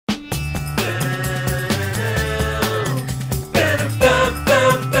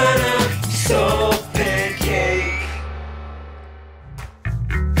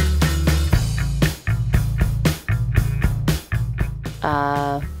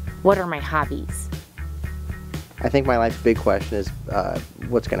What are my hobbies? I think my life's big question is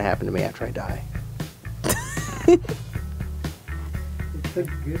what's going to happen to me after I die. It's a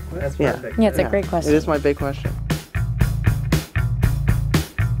good question. That's Yeah. perfect. Yeah, it's a great question. It is my big question.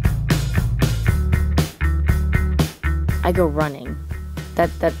 I go running.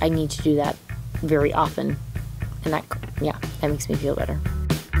 That I need to do that very often, and that makes me feel better.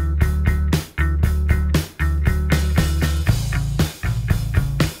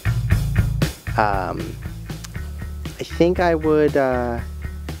 I think I would,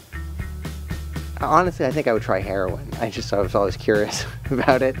 honestly, I think I would try heroin. I was always curious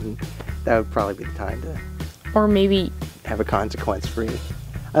about it, and that would probably be the time to Or maybe have a consequence-free.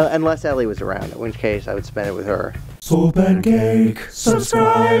 Unless Ellie was around, in which case I would spend it with her. Soul Pancake,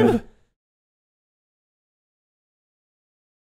 subscribe!